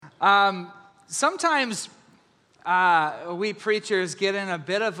Sometimes we preachers get in a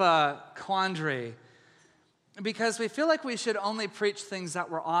bit of a quandary because we feel like we should only preach things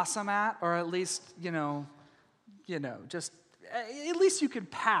that we're awesome at, or at least, just at least you could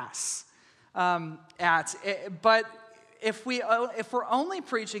pass at. But if we're only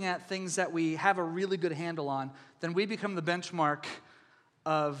preaching at things that we have a really good handle on, then we become the benchmark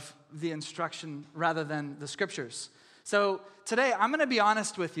of the instruction rather than the scriptures. So today, I'm going to be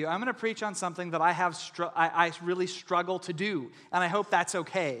honest with you. I'm going to preach on something that I really struggle to do, and I hope that's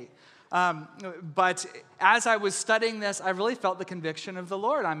okay. But as I was studying this, I really felt the conviction of the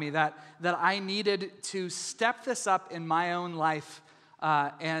Lord on me that I needed to step this up in my own life.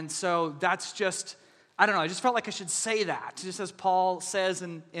 And so that's just, I don't know, I just felt like I should say that. Just as Paul says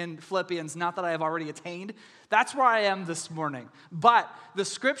in Philippians, not that I have already attained. That's where I am this morning. But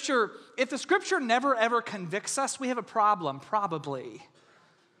if the scripture never ever convicts us, we have a problem, probably.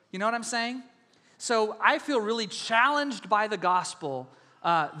 You know what I'm saying? So I feel really challenged by the gospel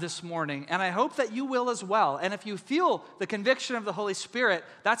this morning, and I hope that you will as well. And if you feel the conviction of the Holy Spirit,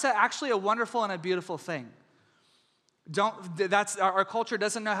 that's actually a wonderful and a beautiful thing. Our culture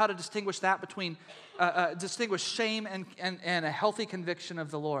doesn't know how to distinguish that between distinguish shame and a healthy conviction of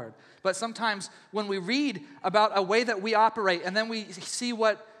the Lord. But sometimes when we read about a way that we operate, and then we see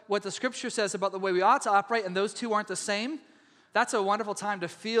what the Scripture says about the way we ought to operate, and those two aren't the same, that's a wonderful time to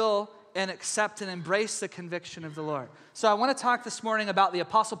feel and accept and embrace the conviction of the Lord. So I want to talk this morning about the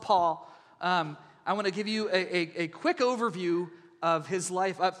Apostle Paul. I want to give you a quick overview of his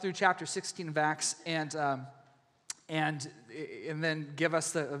life up through chapter 16 of Acts, and then give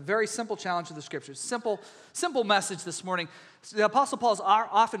us a very simple challenge of the Scriptures. Simple message this morning. So the Apostle Paul is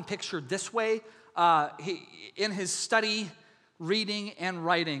often pictured this way in his study, reading, and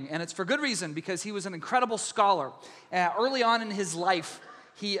writing. And it's for good reason, because he was an incredible scholar. Early on in his life,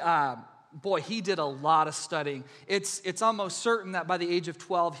 he did a lot of studying. It's almost certain that by the age of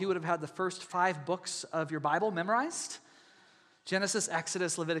 12, he would have had the first 5 books of your Bible memorized. Genesis,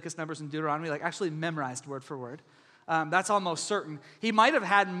 Exodus, Leviticus, Numbers, and Deuteronomy, actually memorized word for word. That's almost certain. He might have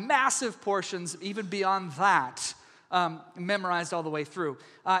had massive portions, even beyond that, memorized all the way through.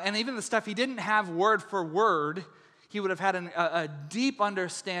 And even the stuff he didn't have word for word, he would have had a deep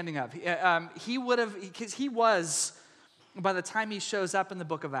understanding of. He would have, because he was, by the time he shows up in the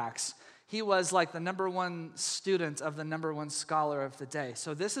book of Acts, he was like the number one student of the number one scholar of the day.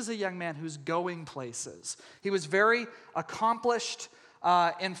 So this is a young man who's going places. He was very accomplished.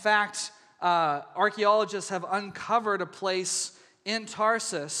 In fact, archaeologists have uncovered a place in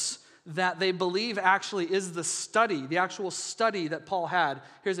Tarsus that they believe actually is the actual study that Paul had.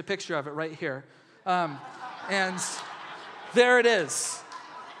 Here's a picture of it right here. And there it is.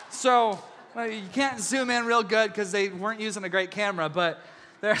 So you can't zoom in real good because they weren't using a great camera, but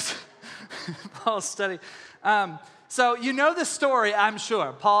there's Paul's study. So you know the story, I'm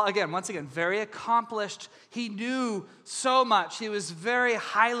sure. Paul, once again, very accomplished. He knew so much. He was very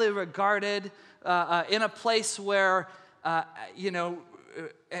highly regarded in a place where,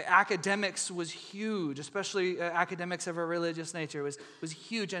 academics was huge, especially academics of a religious nature was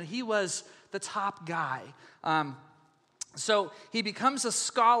huge, and he was the top guy. So he becomes a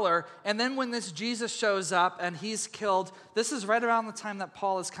scholar, and then when this Jesus shows up and he's killed, this is right around the time that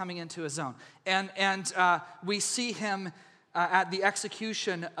Paul is coming into his own. And we see him at the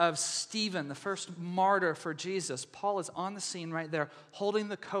execution of Stephen, the first martyr for Jesus. Paul is on the scene right there, holding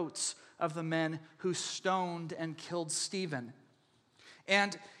the coats of the men who stoned and killed Stephen.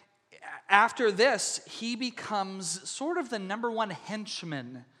 And after this, he becomes sort of the number one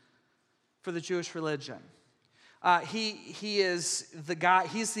henchman for the Jewish religion. He is the guy,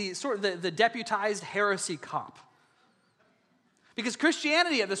 he's the deputized heresy cop. Because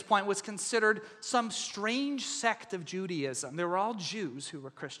Christianity at this point was considered some strange sect of Judaism. They were all Jews who were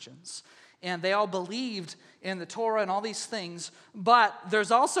Christians. And they all believed in the Torah and all these things. But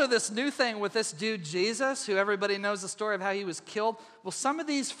there's also this new thing with this dude Jesus, who everybody knows the story of how he was killed. Well, some of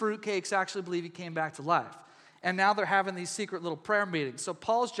these fruitcakes actually believe he came back to life. And now they're having these secret little prayer meetings. So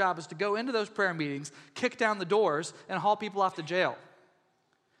Paul's job is to go into those prayer meetings, kick down the doors, and haul people off to jail.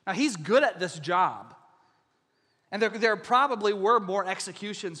 Now, he's good at this job. And there probably were more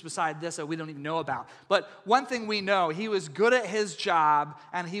executions beside this that we don't even know about. But one thing we know, he was good at his job,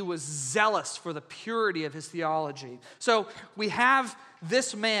 and he was zealous for the purity of his theology. So we have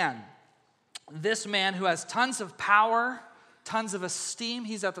this man who has tons of power, tons of esteem.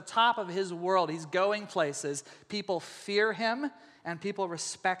 He's at the top of his world. He's going places. People fear him, and people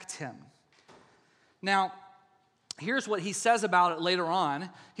respect him. Now, here's what he says about it later on.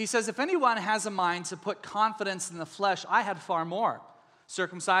 He says, if anyone has a mind to put confidence in the flesh, I had far more.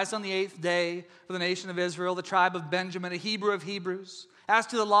 circumcised on the 8th day for the nation of Israel, the tribe of Benjamin, a Hebrew of Hebrews. As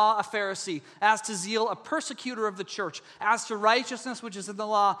to the law, a Pharisee. As to zeal, a persecutor of the church. As to righteousness, which is in the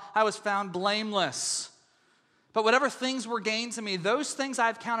law, I was found blameless. But whatever things were gained to me, those things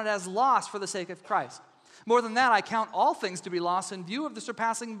I've counted as loss for the sake of Christ. More than that, I count all things to be lost in view of the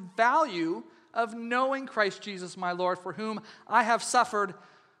surpassing value of knowing Christ Jesus my Lord, for whom I have suffered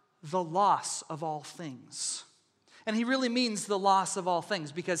the loss of all things. And he really means the loss of all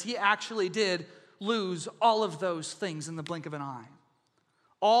things, because he actually did lose all of those things in the blink of an eye.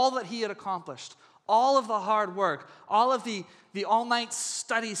 All that he had accomplished, all of the hard work, all of the all-night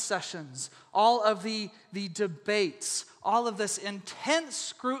study sessions, all of the debates, all of this intense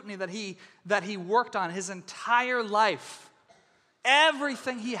scrutiny that he worked on his entire life,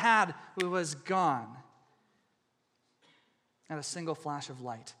 everything he had was gone at a single flash of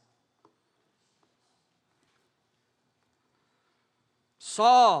light.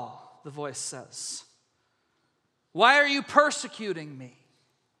 Saul, the voice says, why are you persecuting me?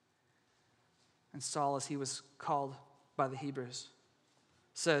 And Saul, as he was called by the Hebrews,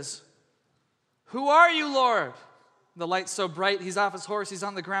 says, who are you, Lord? The light's so bright, he's off his horse, he's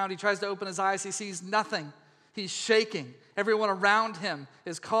on the ground, he tries to open his eyes, he sees nothing. He's shaking. Everyone around him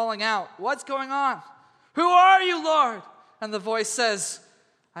is calling out, what's going on? Who are you, Lord? And the voice says,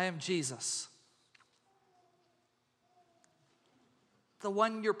 I am Jesus, the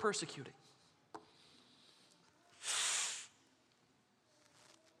one you're persecuting.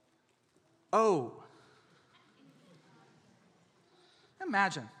 Oh.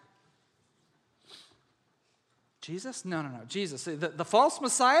 Imagine. Jesus? No. Jesus. The false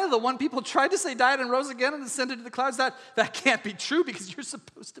Messiah, the one people tried to say died and rose again and ascended to the clouds, that can't be true because you're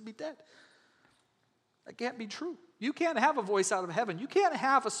supposed to be dead. That can't be true. You can't have a voice out of heaven. You can't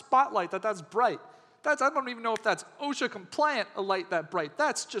have a spotlight that's bright. I don't even know if that's OSHA compliant, a light that bright.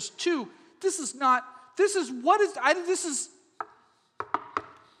 That's just too,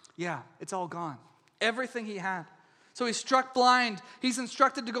 yeah, it's all gone. Everything he had. So he's struck blind. He's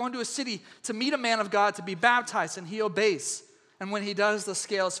instructed to go into a city to meet a man of God, to be baptized, and he obeys. And when he does, the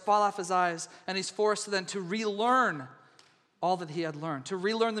scales fall off his eyes, and he's forced then to relearn all that he had learned, to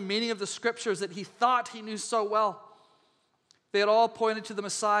relearn the meaning of the scriptures that he thought he knew so well. They had all pointed to the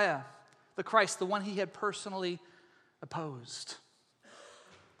Messiah, the Christ, the one he had personally opposed.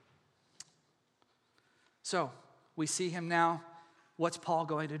 So we see him now. What's Paul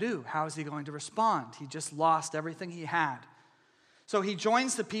going to do? How is he going to respond? He just lost everything he had. So he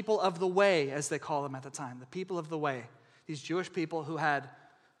joins the people of the way, as they call them at the time, the people of the way. These Jewish people who had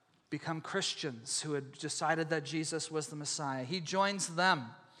become Christians, who had decided that Jesus was the Messiah. He joins them.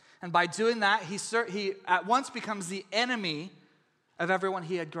 And by doing that, he at once becomes the enemy of everyone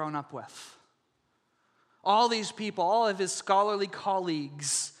he had grown up with. All these people, all of his scholarly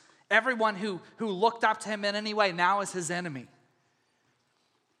colleagues, everyone who looked up to him in any way now is his enemy.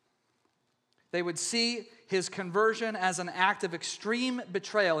 They would see his conversion as an act of extreme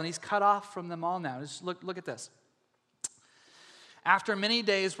betrayal, and he's cut off from them all now. Just look at this. After many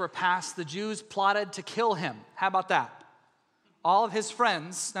days were passed, the Jews plotted to kill him. How about that? All of his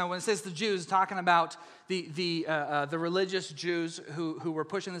friends, now when it says the Jews, talking about the religious Jews who were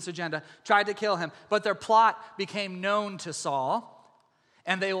pushing this agenda, tried to kill him, but their plot became known to Saul,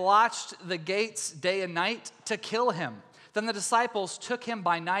 and they watched the gates day and night to kill him. Then the disciples took him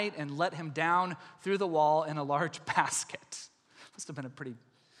by night and let him down through the wall in a large basket. Must have been a pretty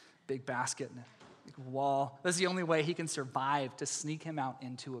big basket and a big wall. That's the only way he can survive, to sneak him out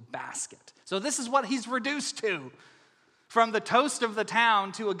into a basket. So this is what he's reduced to, from the toast of the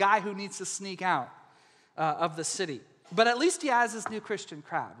town to a guy who needs to sneak out of the city. But at least he has this new Christian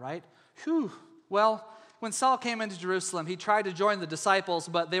crowd, right? Whew. Well, when Saul came into Jerusalem, he tried to join the disciples,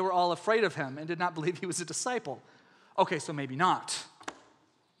 but they were all afraid of him and did not believe he was a disciple. Okay, so maybe not.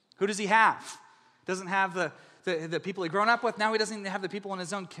 Who does he have? Doesn't have the people he'd grown up with. Now he doesn't even have the people in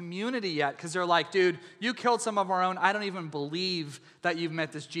his own community yet, because they're like, dude, you killed some of our own. I don't even believe that you've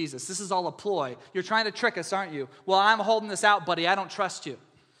met this Jesus. This is all a ploy. You're trying to trick us, aren't you? Well, I'm holding this out, buddy. I don't trust you.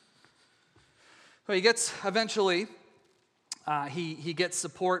 So he gets, eventually, he gets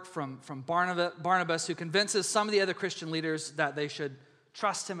support from Barnabas, who convinces some of the other Christian leaders that they should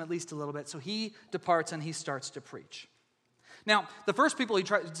trust him at least a little bit. So he departs and he starts to preach. Now, the first people he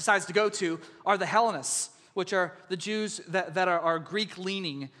decides to go to are the Hellenists, which are the Jews that are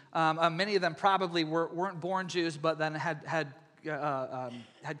Greek-leaning. Many of them probably weren't born Jews, but then had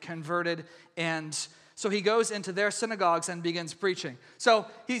converted. And so he goes into their synagogues and begins preaching. So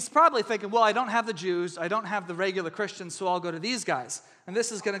he's probably thinking, well, I don't have the Jews, I don't have the regular Christians, so I'll go to these guys. And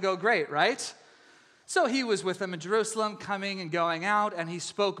this is going to go great, right? So he was with them in Jerusalem, coming and going out, and he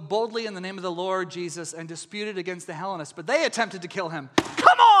spoke boldly in the name of the Lord Jesus and disputed against the Hellenists. But they attempted to kill him.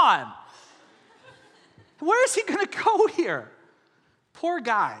 Come on! Where is he going to go here? Poor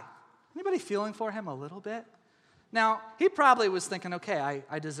guy. Anybody feeling for him a little bit? Now, he probably was thinking, okay,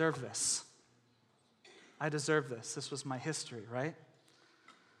 I deserve this. I deserve this. This was my history, right?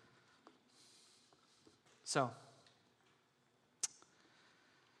 So,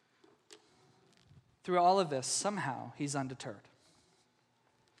 through all of this, somehow he's undeterred.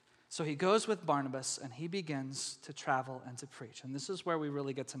 So he goes with Barnabas and he begins to travel and to preach. And this is where we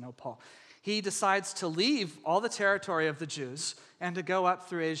really get to know Paul. He decides to leave all the territory of the Jews and to go up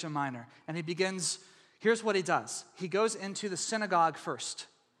through Asia Minor. And he begins, here's what he does. He goes into the synagogue first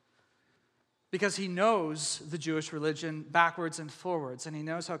because he knows the Jewish religion backwards and forwards, and he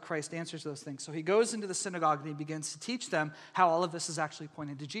knows how Christ answers those things. So he goes into the synagogue and he begins to teach them how all of this is actually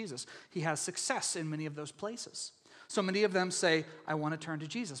pointing to Jesus. He has success in many of those places. So many of them say, I want to turn to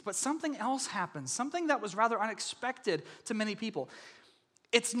Jesus. But something else happens, something that was rather unexpected to many people.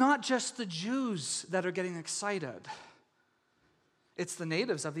 It's not just the Jews that are getting excited. It's the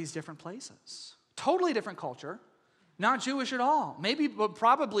natives of these different places. Totally different culture, not Jewish at all. Maybe, but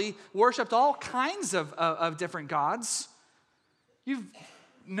probably worshipped all kinds of different gods. You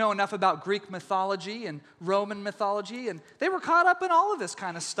know enough about Greek mythology and Roman mythology, and they were caught up in all of this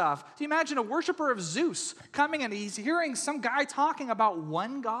kind of stuff. Do you imagine a worshiper of Zeus coming and he's hearing some guy talking about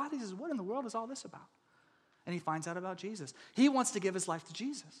one God? He says, what in the world is all this about? And he finds out about Jesus. He wants to give his life to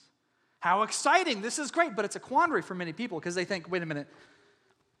Jesus. How exciting. This is great, but it's a quandary for many people because they think, wait a minute,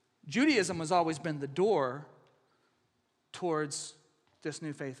 Judaism has always been the door towards this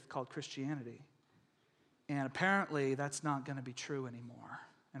new faith called Christianity. And apparently that's not going to be true anymore.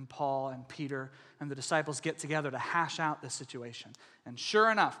 And Paul and Peter and the disciples get together to hash out this situation. And sure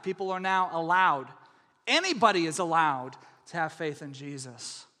enough, people are now allowed, anybody is allowed to have faith in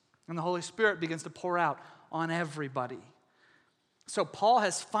Jesus. And the Holy Spirit begins to pour out on everybody. So Paul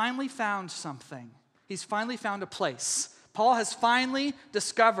has finally found something. He's finally found a place. Paul has finally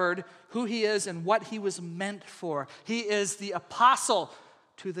discovered who he is and what he was meant for. He is the apostle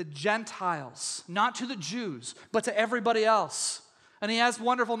to the Gentiles, not to the Jews, but to everybody else. And he has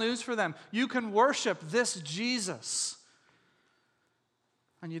wonderful news for them. You can worship this Jesus.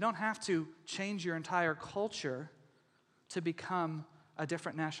 And you don't have to change your entire culture to become a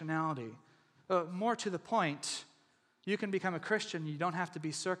different nationality. More to the point, you can become a Christian, you don't have to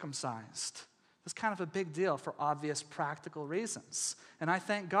be circumcised. It's kind of a big deal for obvious practical reasons. And I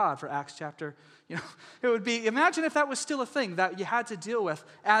thank God for Acts chapter, it would be, imagine if that was still a thing that you had to deal with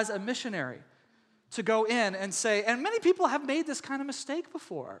as a missionary. To go in and say, and many people have made this kind of mistake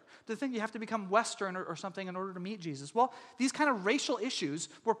before, to think you have to become Western or something in order to meet Jesus. Well, these kind of racial issues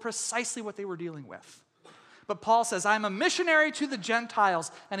were precisely what they were dealing with. But Paul says, I'm a missionary to the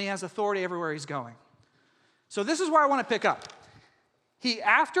Gentiles, and he has authority everywhere he's going. So this is where I want to pick up.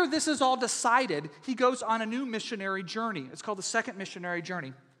 After this is all decided, he goes on a new missionary journey. It's called the second missionary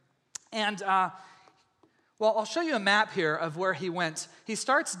journey. And, I'll show you a map here of where he went. He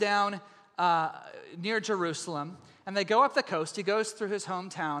starts down near Jerusalem, and they go up the coast. He goes through his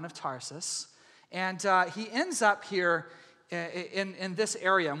hometown of Tarsus, and he ends up here in this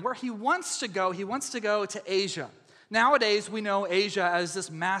area. And where he wants to go to Asia. Nowadays, we know Asia as this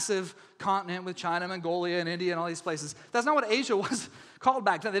massive continent with China, Mongolia, and India, and all these places. That's not what Asia was called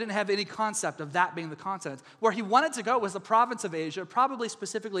back then. They didn't have any concept of that being the continent. Where he wanted to go was the province of Asia, probably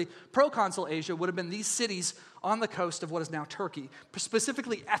specifically proconsul Asia, would have been these cities on the coast of what is now Turkey,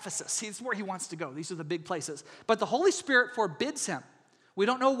 specifically Ephesus. It's where he wants to go. These are the big places. But the Holy Spirit forbids him. We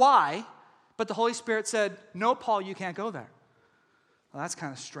don't know why, but the Holy Spirit said, no, Paul, you can't go there. Well, that's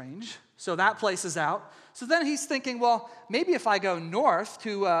kind of strange. So that place is out. So then he's thinking, well, maybe if I go north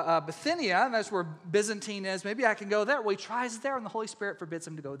to Bithynia, and that's where Byzantine is, maybe I can go there. Well, he tries there, and the Holy Spirit forbids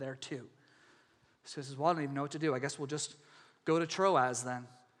him to go there too. So he says, well, I don't even know what to do. I guess we'll just go to Troas then.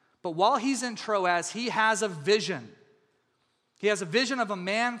 But while he's in Troas, he has a vision. He has a vision of a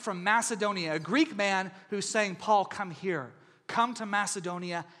man from Macedonia, a Greek man who's saying, Paul, come here. Come to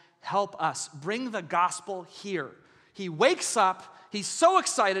Macedonia. Help us. Bring the gospel here. He wakes up. He's so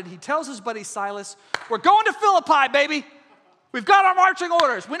excited, he tells his buddy Silas, we're going to Philippi, baby. We've got our marching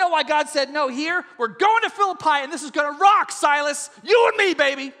orders. We know why God said no here. We're going to Philippi, and this is going to rock, Silas. You and me,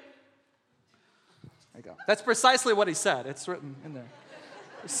 baby. There you go. That's precisely what he said. It's written in there.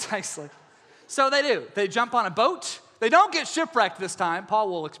 Precisely. So they do. They jump on a boat. They don't get shipwrecked this time. Paul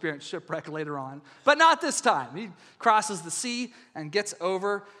will experience shipwreck later on, but not this time. He crosses the sea and gets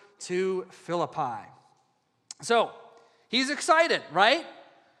over to Philippi. So, he's excited, right?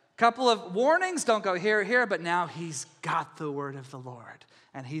 Couple of warnings, don't go here, but now he's got the word of the Lord,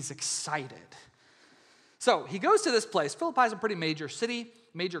 and he's excited. So he goes to this place. Philippi is a pretty major city,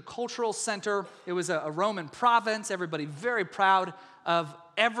 major cultural center. It was a Roman province. Everybody very proud of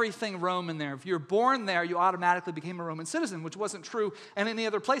everything Roman there. If you're born there, you automatically became a Roman citizen, which wasn't true in any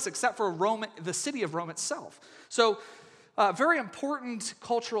other place except for Rome, the city of Rome itself. So very important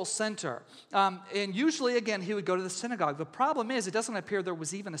cultural center. And usually, again, he would go to the synagogue. The problem is, it doesn't appear there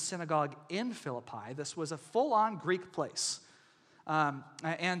was even a synagogue in Philippi. This was a full-on Greek place.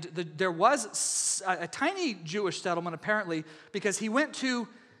 There was a tiny Jewish settlement, apparently, because he went to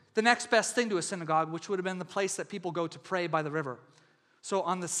the next best thing to a synagogue, which would have been the place that people go to pray by the river. So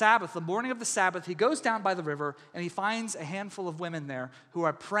on the Sabbath, the morning of the Sabbath, he goes down by the river, and he finds a handful of women there who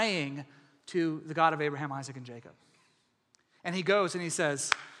are praying to the God of Abraham, Isaac, and Jacob. And he goes and he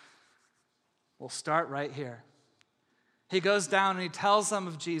says, we'll start right here. He goes down and he tells them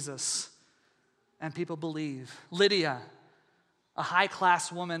of Jesus, and people believe. Lydia, a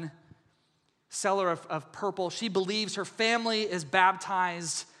high-class woman, seller of purple, she believes, her family is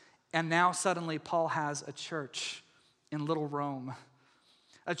baptized, and now suddenly Paul has a church in Little Rome.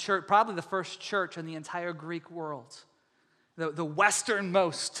 A church, probably the first church in the entire Greek world. The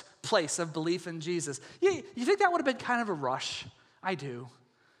westernmost place of belief in Jesus. You think that would have been kind of a rush? I do.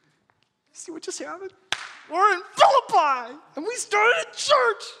 See what just happened? We're in Philippi, and we started a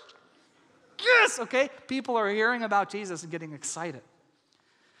church. Yes, okay? People are hearing about Jesus and getting excited.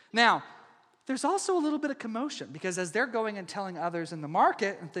 Now, there's also a little bit of commotion, because as they're going and telling others in the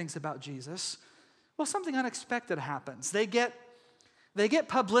market and things about Jesus, well, something unexpected happens. They get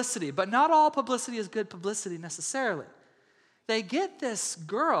publicity, but not all publicity is good publicity necessarily. They get this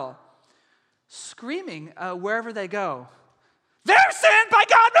girl screaming wherever they go, "They're sent by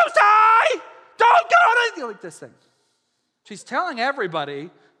God Most High! Don't go to," like this thing. She's telling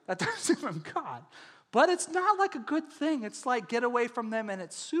everybody that they're sent from God, but it's not like a good thing. It's like, get away from them, and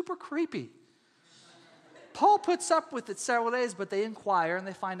it's super creepy. Paul puts up with it several days, but they inquire, and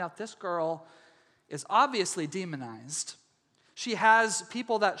they find out this girl is obviously demonized. She has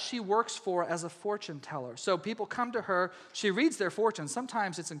people that she works for as a fortune teller. So people come to her, she reads their fortune.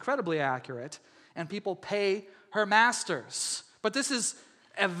 Sometimes it's incredibly accurate, and people pay her masters. But this is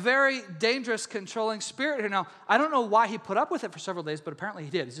a very dangerous, controlling spirit here. Now, I don't know why he put up with it for several days, but apparently he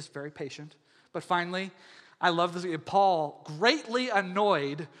did. He's just very patient. But finally, I love this. Paul, greatly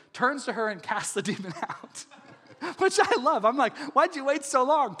annoyed, turns to her and casts the demon out. Which I love. I'm like, why'd you wait so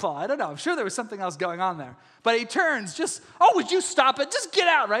long, Paul? I don't know. I'm sure there was something else going on there. But he turns, would you stop it? Just get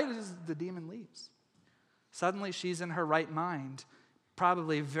out, right? The demon leaves. Suddenly, she's in her right mind,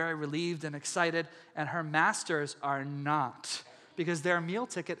 probably very relieved and excited, and her masters are not, because their meal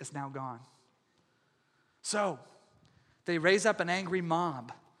ticket is now gone. So, they raise up an angry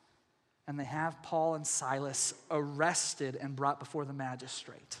mob, and they have Paul and Silas arrested and brought before the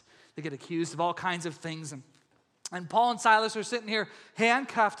magistrate. They get accused of all kinds of things, and Paul and Silas are sitting here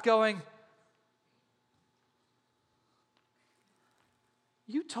handcuffed going,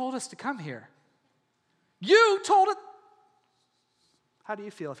 "You told us to come here. You told it." How do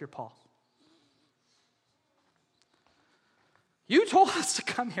you feel if you're Paul? You told us to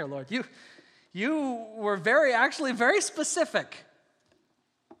come here, Lord. You were actually very specific.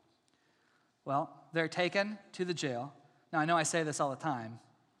 Well, they're taken to the jail. Now, I know I say this all the time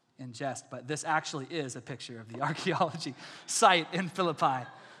in jest, but this actually is a picture of the archaeology site in Philippi.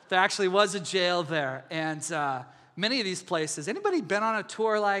 There actually was a jail there, and many of these places. Anybody been on a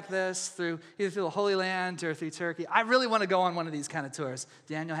tour like this either through the Holy Land or through Turkey? I really want to go on one of these kind of tours.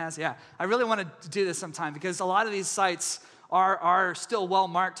 Daniel has? Yeah. I really want to do this sometime, because a lot of these sites are still well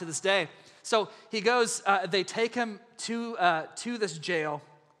marked to this day. So he goes, they take him to this jail,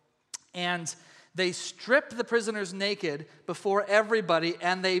 and they strip the prisoners naked before everybody,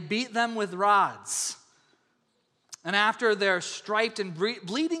 and they beat them with rods. And after they're striped and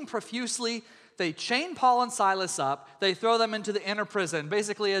bleeding profusely, they chain Paul and Silas up. They throw them into the inner prison,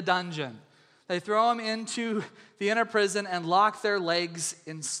 basically a dungeon. They throw them into the inner prison and lock their legs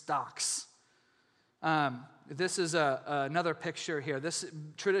in stocks. This is another picture here. This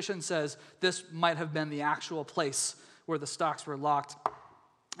tradition says this might have been the actual place where the stocks were locked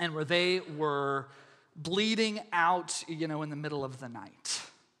and where they were bleeding out, in the middle of the night.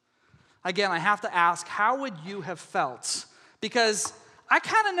 Again, I have to ask, how would you have felt? Because I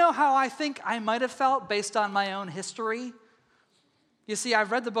kind of know how I think I might have felt based on my own history. You see,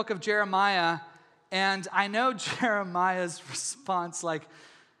 I've read the book of Jeremiah, and I know Jeremiah's response, like,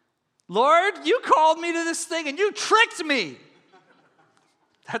 "Lord, you called me to this thing, and you tricked me."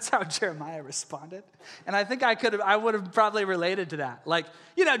 That's how Jeremiah responded. And I think I would have probably related to that. Like,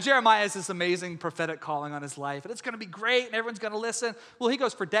 Jeremiah has this amazing prophetic calling on his life, and it's going to be great, and everyone's going to listen. Well, he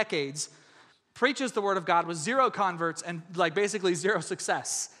goes for decades, preaches the word of God with 0 converts and basically 0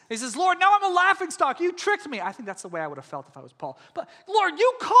 success. He says, Lord, now I'm a laughingstock. You tricked me. I think that's the way I would have felt if I was Paul. But Lord,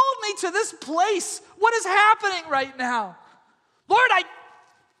 you called me to this place. What is happening right now? Lord,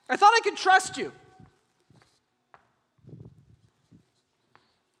 I thought I could trust you.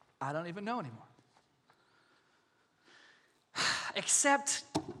 I don't even know anymore. Except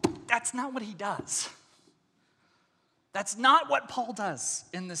that's not what he does. That's not what Paul does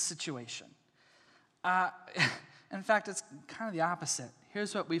in this situation. In fact, it's kind of the opposite.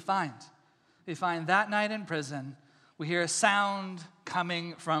 Here's what we find. We find that night in prison, we hear a sound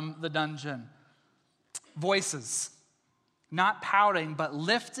coming from the dungeon. Voices, not pouting, but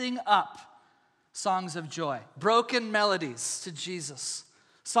lifting up songs of joy, broken melodies to Jesus,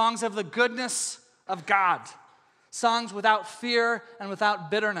 songs of the goodness of God, songs without fear and without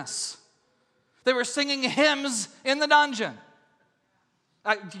bitterness. They were singing hymns in the dungeon.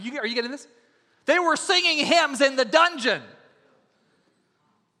 Are you getting this? They were singing hymns in the dungeon.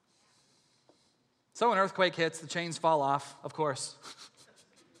 So an earthquake hits, the chains fall off, of course.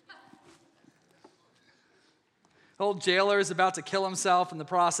 The old jailer is about to kill himself in the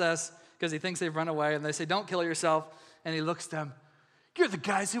process because he thinks they've run away, and they say, don't kill yourself. And he looks at them, you're the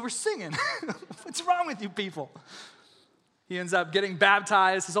guys who were singing. What's wrong with you people? He ends up getting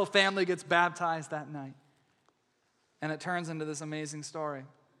baptized. His whole family gets baptized that night. And it turns into this amazing story.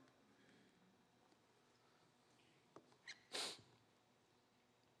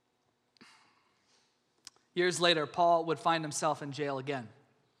 Years later, Paul would find himself in jail again.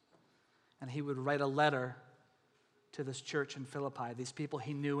 And he would write a letter to this church in Philippi, these people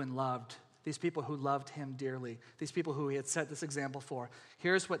he knew and loved, these people who loved him dearly, these people who he had set this example for.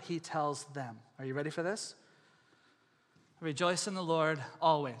 Here's what he tells them. Are you ready for this? Rejoice in the Lord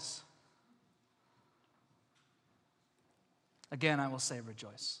always. Again, I will say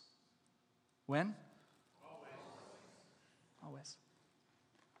rejoice. When? Always.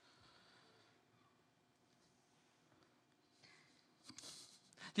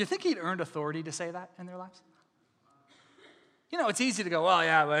 Do you think he'd earned authority to say that in their lives? It's easy to go, well,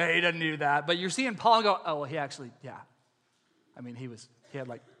 yeah, but he doesn't do that. But you're seeing Paul go, oh, well, he actually, yeah. I mean, he had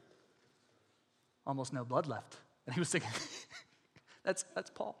almost no blood left. And he was thinking, that's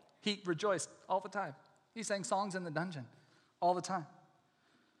Paul. He rejoiced all the time. He sang songs in the dungeon all the time.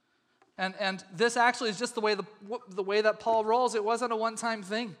 And this actually is just the way that Paul rolls. It wasn't a one-time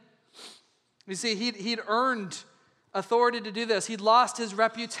thing. You see, he'd earned authority to do this. He'd lost his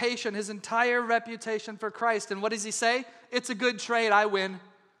reputation, his entire reputation for Christ. And what does he say? It's a good trade. I win.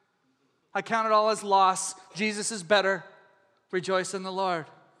 I count it all as loss. Jesus is better. Rejoice in the Lord.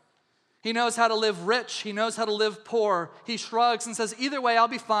 He knows how to live rich. He knows how to live poor. He shrugs and says, either way, I'll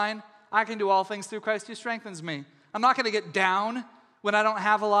be fine. I can do all things through Christ who strengthens me. I'm not going to get down when I don't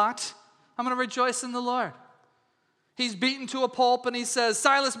have a lot. I'm going to rejoice in the Lord. He's beaten to a pulp and he says,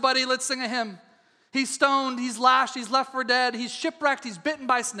 Silas, buddy, let's sing a hymn. He's stoned, he's lashed, he's left for dead, he's shipwrecked, he's bitten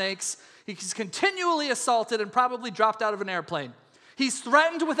by snakes, he's continually assaulted and probably dropped out of an airplane. He's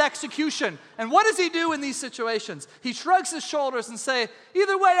threatened with execution. And what does he do in these situations? He shrugs his shoulders and says,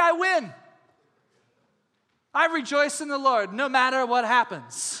 either way, I win. I rejoice in the Lord no matter what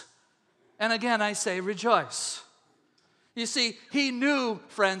happens. And again, I say rejoice. You see, he knew,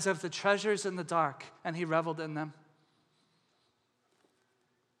 friends, of the treasures in the dark, and he reveled in them.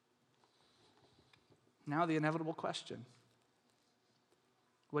 Now the inevitable question.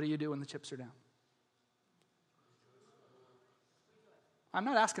 What do you do when the chips are down? I'm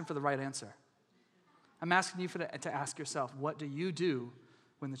not asking for the right answer. I'm asking you to ask yourself, what do you do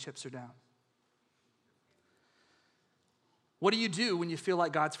when the chips are down? What do you do when you feel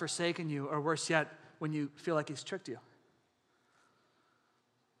like God's forsaken you, or worse yet, when you feel like he's tricked you?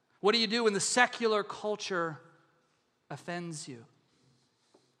 What do you do when the secular culture offends you?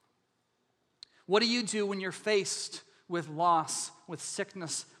 What do you do when you're faced with loss, with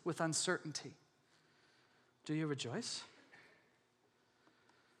sickness, with uncertainty? Do you rejoice?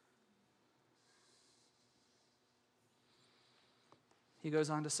 He goes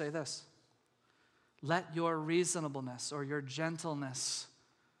on to say this, let your reasonableness or your gentleness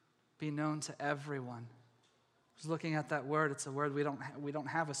be known to everyone. I was looking at that word. It's a word we don't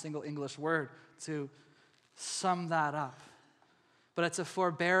have a single English word to sum that up. But it's a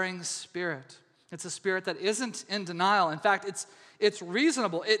forbearing spirit. It's a spirit that isn't in denial. In fact, it's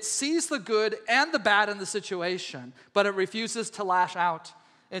reasonable. It sees the good and the bad in the situation, but it refuses to lash out.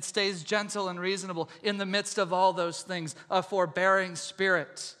 It stays gentle and reasonable in the midst of all those things. A forbearing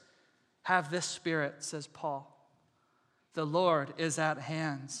spirit. Have this spirit, says Paul. The Lord is at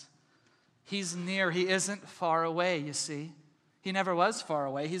hand. He's near. He isn't far away, you see. He never was far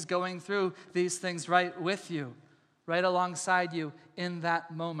away. He's going through these things right with you, right alongside you in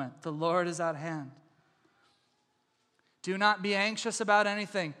that moment. The Lord is at hand. Do not be anxious about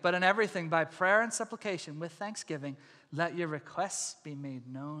anything, but in everything, by prayer and supplication, with thanksgiving, let your requests be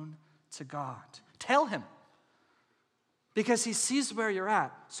made known to God. Tell him, because he sees where you're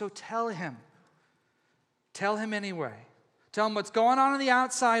at. So tell him. Tell him anyway. Tell him what's going on the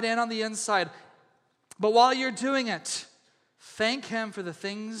outside and on the inside. But while you're doing it, thank him for the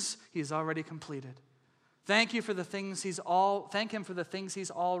things he's already completed. Thank him for the things he's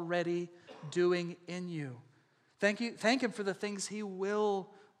already doing in you. Thank him for the things he will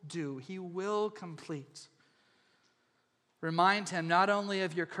do. He will complete. Remind him not only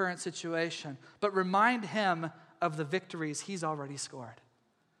of your current situation, but remind him of the victories he's already scored.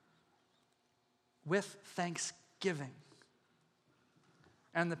 With thanksgiving.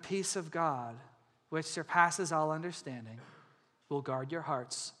 And the peace of God, which surpasses all understanding, will guard your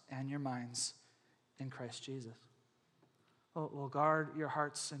hearts and your minds in Christ Jesus. Will guard your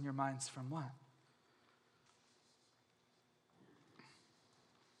hearts and your minds from what?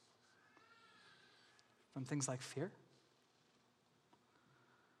 From things like fear?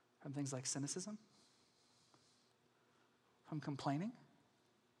 From things like cynicism? From complaining?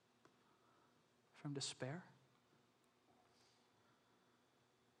 From despair?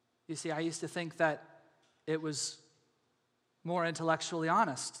 You see, I used to think that it was more intellectually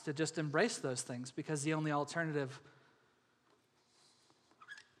honest to just embrace those things because the only alternative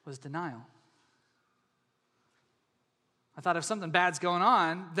was denial. I thought if something bad's going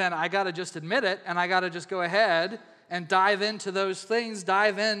on, then I got to just admit it, and I got to just go ahead and dive into those things,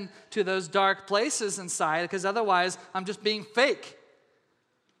 dive into those dark places inside, because otherwise I'm just being fake.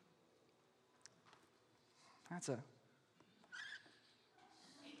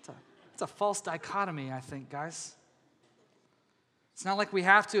 It's a false dichotomy, I think, guys. It's not like we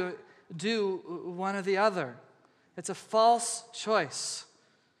have to do one or the other. It's a false choice.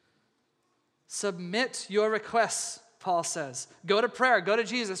 Submit your requests, Paul says. Go to prayer, go to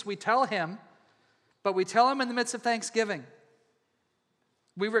Jesus. We tell him, but we tell him in the midst of thanksgiving.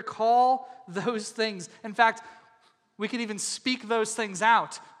 We recall those things. In fact, we can even speak those things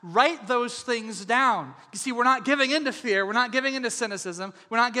out. Write those things down. You see, we're not giving in to fear. We're not giving in to cynicism.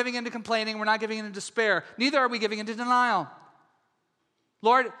 We're not giving in to complaining. We're not giving in to despair. Neither are we giving in to denial.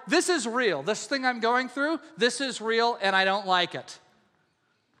 Lord, this is real. This thing I'm going through, this is real, and I don't like it.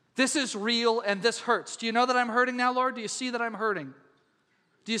 This is real, and this hurts. Do you know that I'm hurting now, Lord? Do you see that I'm hurting?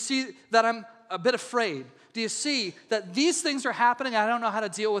 Do you see that I'm a bit afraid? Do you see that these things are happening and I don't know how to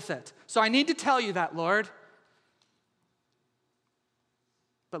deal with it? So I need to tell you that, Lord.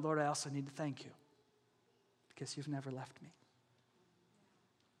 But Lord, I also need to thank you because you've never left me.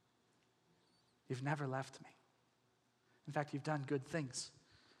 You've never left me. In fact, you've done good things.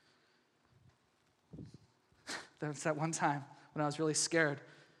 There was that one time when I was really scared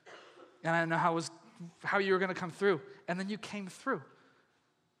and I didn't know how you were going to come through. And then you came through.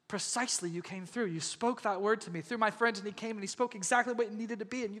 Precisely, you came through. You spoke that word to me through my friend, and he came and he spoke exactly what it needed to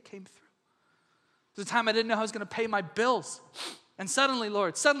be, and you came through. There was a time I didn't know how I was going to pay my bills. And suddenly,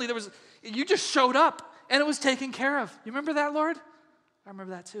 Lord, you just showed up, and it was taken care of. You remember that, Lord? I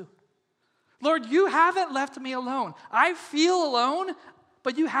remember that too. Lord, you haven't left me alone. I feel alone,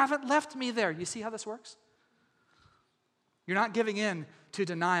 but you haven't left me there. You see how this works? You're not giving in to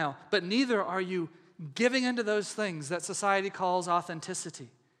denial, but neither are you giving into those things that society calls authenticity.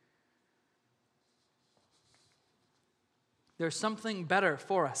 There's something better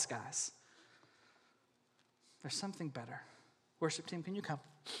for us, guys. There's something better. Worship team, can you come?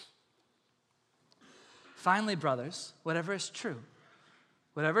 Finally, brothers, whatever is true,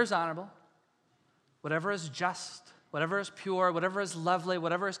 whatever is honorable, whatever is just, whatever is pure, whatever is lovely,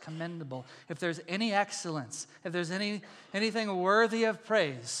 whatever is commendable, if there's any excellence, if there's anything worthy of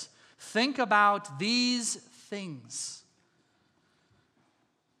praise, think about these things.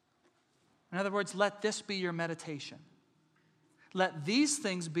 In other words, let this be your meditation. Let these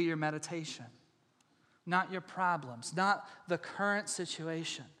things be your meditation, not your problems, not the current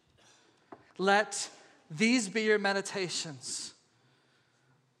situation. Let these be your meditations.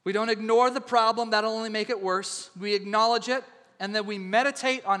 We don't ignore the problem, that'll only make it worse. We acknowledge it, and then we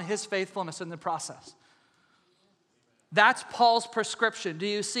meditate on his faithfulness in the process. That's Paul's prescription. Do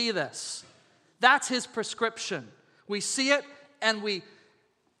you see this? That's his prescription. We see it, and we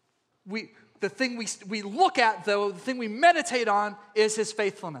the thing we look at, though, the thing we meditate on is his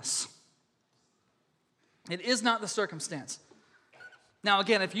faithfulness. It is not the circumstance. Now,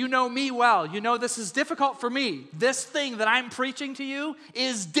 again, if you know me well, you know this is difficult for me. This thing that I'm preaching to you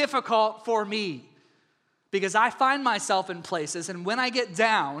is difficult for me because I find myself in places, and when I get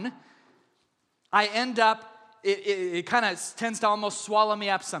down, I end up, it kind of tends to almost swallow me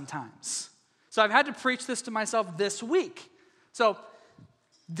up sometimes. So I've had to preach this to myself this week. So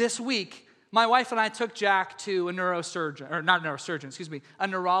this week, my wife and I took Jack to a neurosurgeon, or not a neurosurgeon, excuse me, a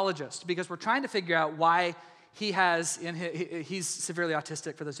neurologist, because we're trying to figure out why he's severely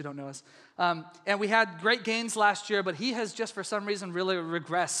autistic, for those who don't know us. And we had great gains last year, but he has just for some reason really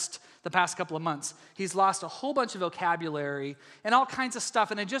regressed the past couple of months. He's lost a whole bunch of vocabulary and all kinds of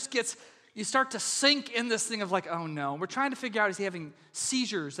stuff, and it just gets, you start to sink in this thing of like, oh no. We're trying to figure out, is he having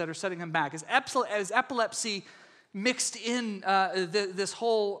seizures that are setting him back? Is epilepsy mixed in this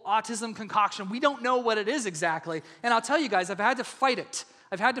whole autism concoction? We don't know what it is exactly. And I'll tell you guys, I've had to fight it.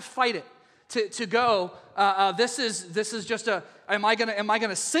 To go, this is just am I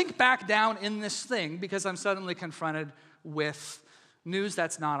gonna sink back down in this thing because I'm suddenly confronted with news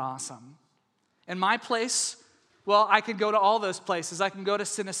that's not awesome? In my place, well, I could go to all those places. I can go to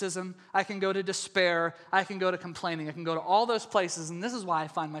cynicism, I can go to despair, I can go to complaining, I can go to all those places, and this is why I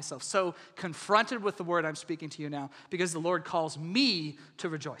find myself so confronted with the word I'm speaking to you now, because the Lord calls me to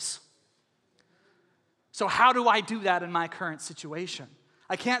rejoice. So how do I do that in my current situation?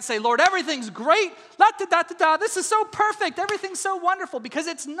 I can't say, Lord, everything's great, this is so perfect, everything's so wonderful, because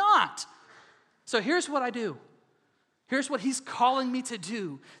it's not. So here's what I do. Here's what he's calling me to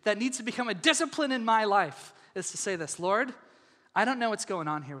do that needs to become a discipline in my life, is to say this: Lord, I don't know what's going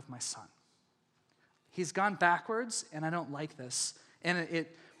on here with my son. He's gone backwards, and I don't like this. And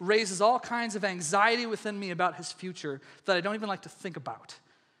it raises all kinds of anxiety within me about his future that I don't even like to think about.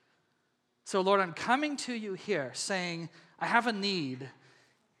 So Lord, I'm coming to you here saying, I have a need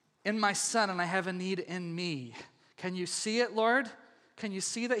in my son, and I have a need in me. Can you see it, Lord? Can you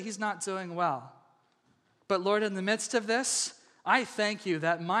see that he's not doing well? But Lord, in the midst of this, I thank you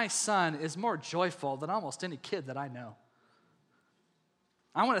that my son is more joyful than almost any kid that I know.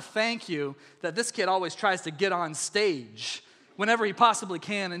 I want to thank you that this kid always tries to get on stage whenever he possibly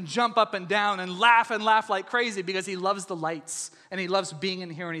can and jump up and down and laugh like crazy because he loves the lights and he loves being in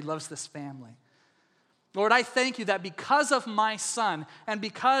here and he loves this family. Lord, I thank you that because of my son and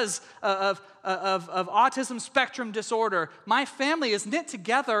because of autism spectrum disorder, my family is knit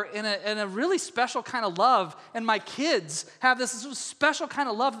together in a really special kind of love, and my kids have this special kind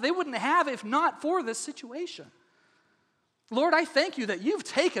of love that they wouldn't have if not for this situation. Lord, I thank you that you've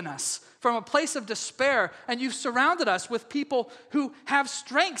taken us from a place of despair and you've surrounded us with people who have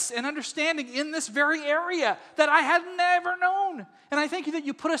strengths and understanding in this very area that I had never known. And I thank you that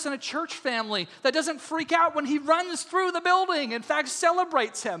you put us in a church family that doesn't freak out when he runs through the building, in fact,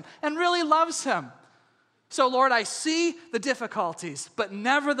 celebrates him and really loves him. So, Lord, I see the difficulties, but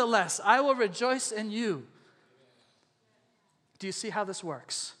nevertheless, I will rejoice in you. Do you see how this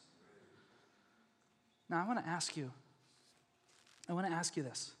works? Now, I want to ask you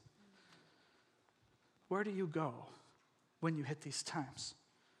this. Where do you go when you hit these times?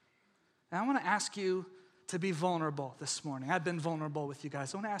 And I want to ask you to be vulnerable this morning. I've been vulnerable with you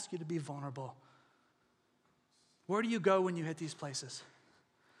guys. I want to ask you to be vulnerable. Where do you go when you hit these places?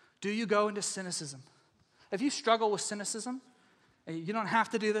 Do you go into cynicism? If you struggle with cynicism, you don't have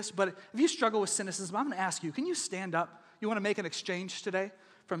to do this, but if you struggle with cynicism, I'm going to ask you, can you stand up? You want to make an exchange today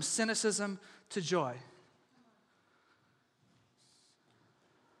from cynicism to joy?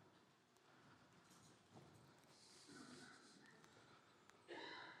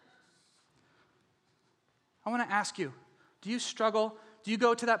 I want to ask you, do you struggle? Do you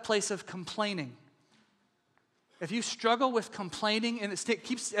go to that place of complaining? If you struggle with complaining, and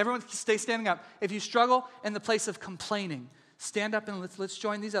everyone stay standing up. If you struggle in the place of complaining, stand up and let's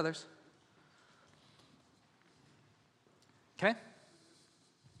join these others. Okay?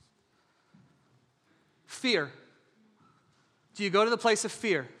 Fear. Do you go to the place of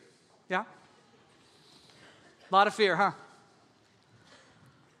fear? Yeah? A lot of fear, huh?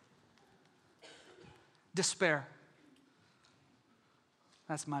 Despair.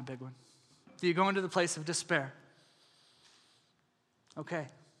 That's my big one. Do you go into the place of despair? Okay,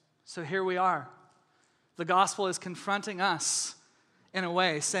 so here we are. The gospel is confronting us in a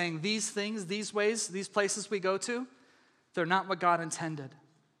way, saying these things, these ways, these places we go to, they're not what God intended.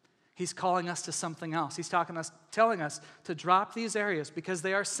 He's calling us to something else. He's telling us to drop these areas because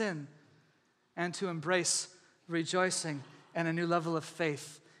they are sin and to embrace rejoicing and a new level of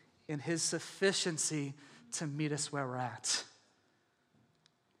faith in his sufficiency to meet us where we're at.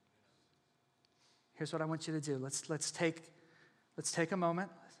 here's what I want you to do. Let's take a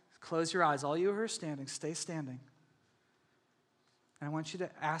moment. Close your eyes. All you who are standing, stay standing. And I want you to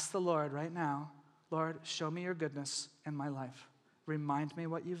ask the Lord right now, Lord, show me your goodness in my life. Remind me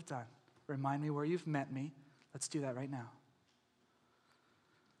what you've done. Remind me where you've met me. Let's do that right now.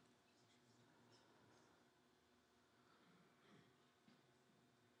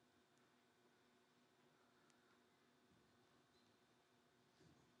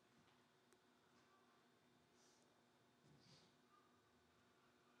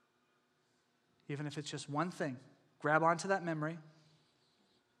 Even if it's just one thing, grab onto that memory.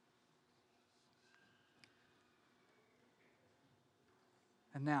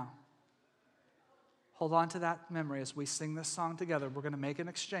 And now, hold on to that memory as we sing this song together. We're going to make an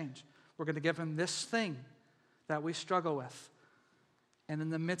exchange. We're going to give him this thing that we struggle with. And in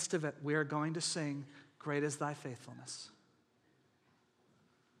the midst of it, we are going to sing, "Great is thy faithfulness."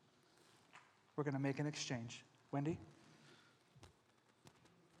 We're going to make an exchange. Wendy?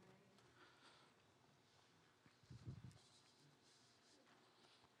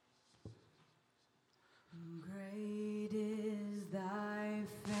 Great is thy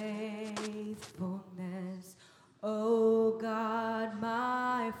faithfulness, O God,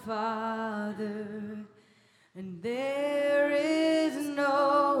 my Father, and there is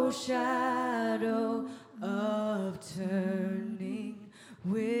no shadow of turning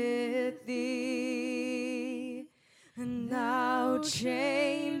with thee, and thou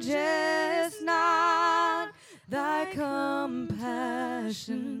changest not, thy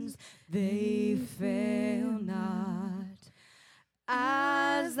compassions, they fail not.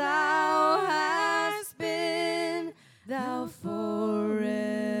 As thou hast been, thou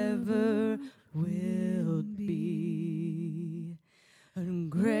forever wilt be. And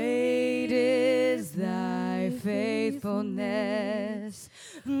great is thy faithfulness,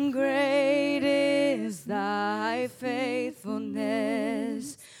 great is thy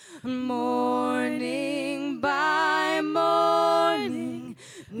faithfulness. Morning by morning,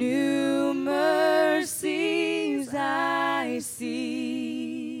 new mercies I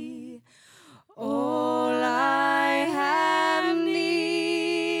see. All I have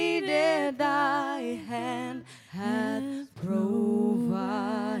needed, thy hand hath provided.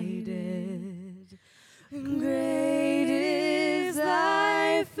 Great is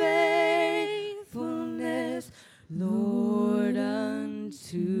thy faithfulness, Lord,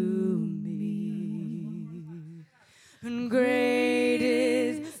 unto me. And great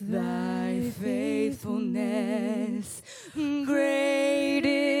is thy faithfulness, great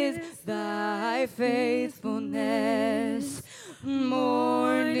is thy faithfulness.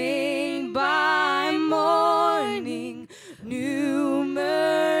 Morning by morning, new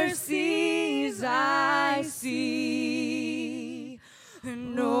mercies I see.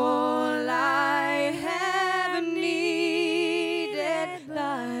 And all I have needed,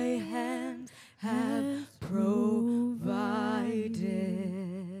 thy hand hath provided.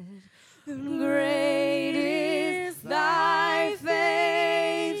 And great is thy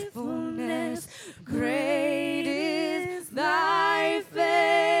faithfulness, great is thy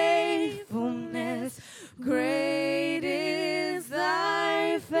faithfulness, great is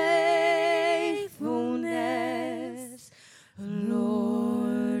thy faithfulness,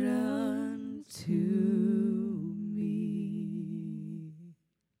 Lord, unto me.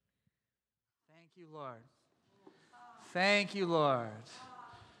 Thank you, Lord. Thank you, Lord.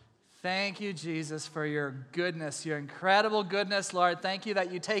 Thank you, Jesus, for your goodness, your incredible goodness, Lord. Thank you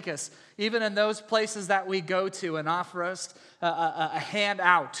that you take us, even in those places that we go to, and offer us a hand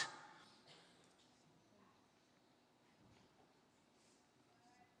out.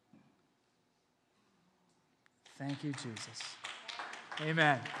 Thank you, Jesus.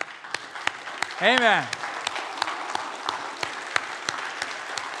 Amen. Amen.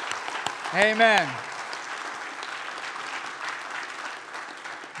 Amen.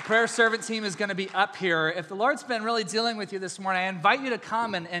 The prayer servant team is going to be up here. If the Lord's been really dealing with you this morning, I invite you to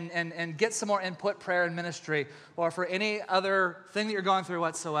come and get some more input, prayer, and ministry, or for any other thing that you're going through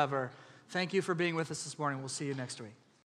whatsoever. Thank you for being with us this morning. We'll see you next week.